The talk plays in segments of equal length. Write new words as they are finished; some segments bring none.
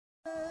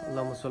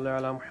अल्लाहुम्मा सल्लि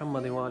अला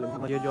मुहम्मद व आले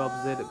मुहम्मद। ये जो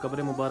आप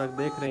कब्र मुबारक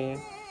देख रहे हैं,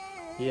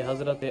 ये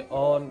हज़रत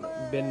ऑन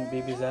बिन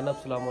बीबी ज़ैनब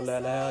सलामुल्लाह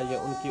अलैहा, ये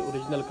उनकी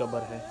ओरिजिनल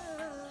कब्र है,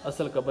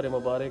 असल कब्र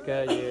मुबारक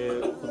है।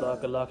 ये खुदा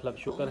का लाख लाख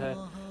शुक्र है,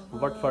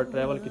 बट फॉर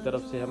ट्रैवल की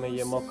तरफ से हमें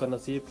ये मौका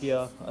नसीब किया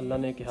अल्लाह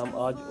ने कि हम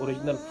आज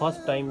ओरिजिनल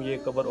फ़र्स्ट टाइम ये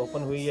कब्र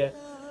ओपन हुई है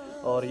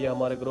और ये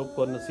हमारे ग्रुप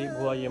को नसीब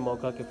हुआ ये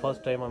मौका कि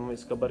फ़र्स्ट टाइम हम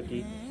इस कब्र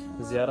की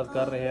ज़ियारत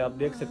कर रहे हैं। आप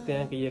देख सकते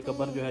हैं कि ये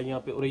कब्र जो है, यहाँ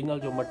पे ओरिजिनल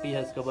जो मिट्टी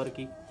है इस कब्र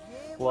की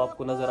वो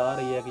आपको नज़र आ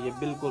रही है कि ये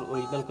बिल्कुल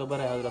ओरिजिनल कब्र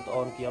है हज़रत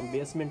ऑन की। हम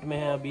बेसमेंट में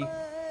हैं अभी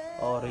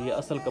और ये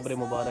असल कब्र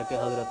मुबारक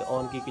है हज़रत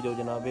ऑन की जो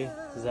जनाब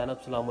ज़ैनब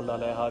सलामुल्लाह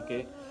अलैहा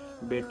के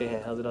बेटे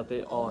हैं हज़रत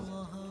ऑन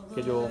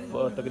के,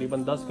 जो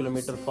तकरीबन 10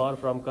 kilometre far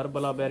from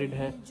Karbala buried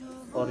हैं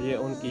और ये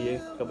उनकी ये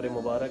कब्र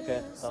मुबारक है।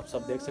 आप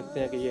सब देख सकते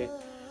हैं कि ये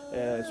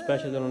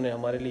स्पेशल उन्होंने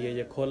हमारे लिए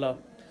ये खोला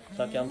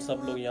ताकि हम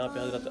सब लोग यहाँ पे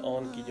हज़रत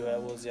ऑन की जो है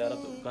वो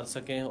ज़ियारत कर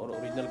सकें और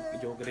ओरिजिनल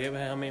जो ग्रेव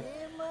है हमें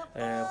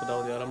खुदा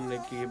आलम ने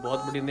की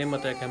बहुत बड़ी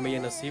नेमत है कि हमें ये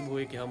नसीब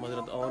हुई कि हम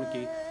हज़रत ऑन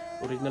की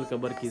ओरिजिनल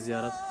कब्र की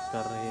ज़ियारत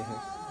कर रहे हैं।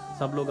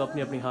 सब लोग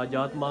अपनी अपनी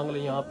हाजात मांग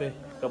लें, यहाँ पे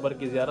कब्र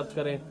की ज़ियारत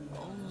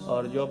करें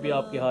और जो भी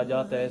आपकी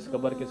हाजात है इस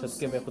कब्र के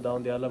सदक़े में खुदा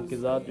आलम की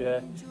ज़ात जो है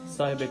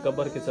साहिब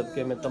कब्र के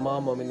सदक़े में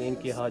तमाम मोमिनीन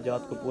की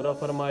हाजात को पूरा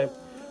फरमाए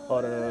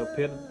और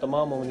फिर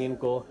तमाम मोमिनीन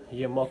को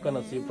ये मौका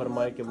नसीब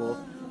फरमाए कि वो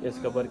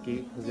इस कब्र की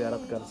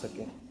ज़ियारत कर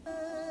सकें।